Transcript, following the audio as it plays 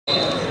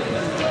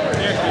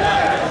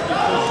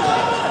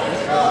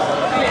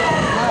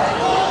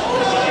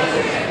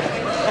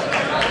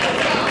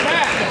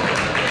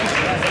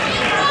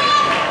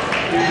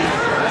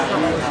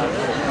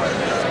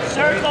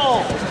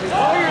Circle.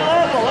 Lower your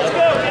level. Let's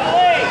go. Get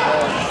away.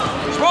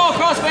 Sprawl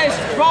cross face.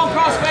 Sprawl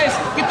cross face.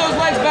 Get those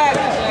legs back.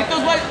 Get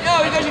those legs.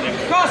 No, you guys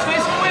should cross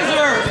face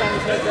wizard.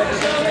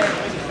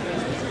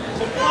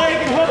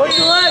 Hook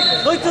the leg.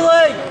 Hook the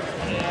leg.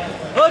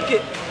 Hook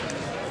it.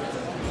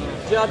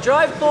 Now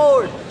drive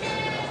forward.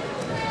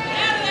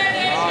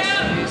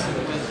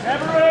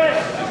 Have a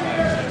rest.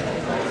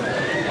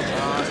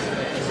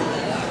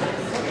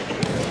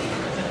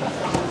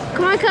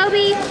 Come on,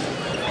 Kobe.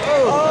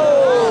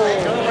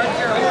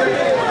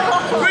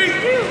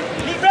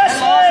 Keep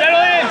wrestling.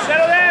 Settle in.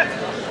 Settle in.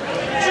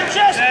 Get your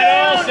chest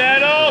down.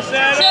 Settle.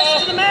 Chest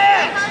to the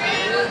mat.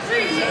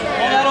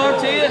 Hold that arm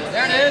to you.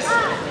 There it is.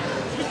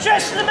 Your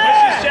chest to the Push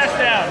his mat. chest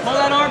down. Hold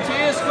that arm to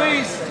you.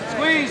 Squeeze.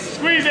 Squeeze.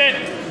 Squeeze it.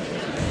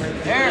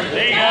 There.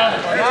 There you go.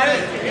 Got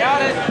it.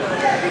 Got it.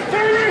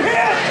 Turn your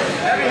hip.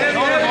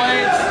 Shoulder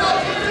blades.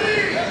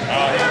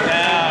 Oh, he's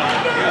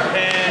down. Good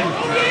pin.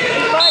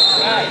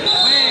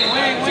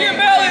 Wing. To your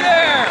belly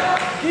there.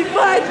 Keep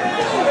fighting.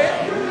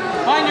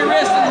 Find your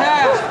wrist in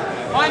half.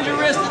 Find your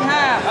wrist in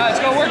half. All right, let's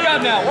go work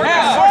out now. Work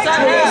Half. out. Far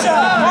side half.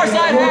 Far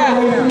side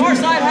half. Far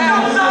side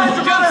half.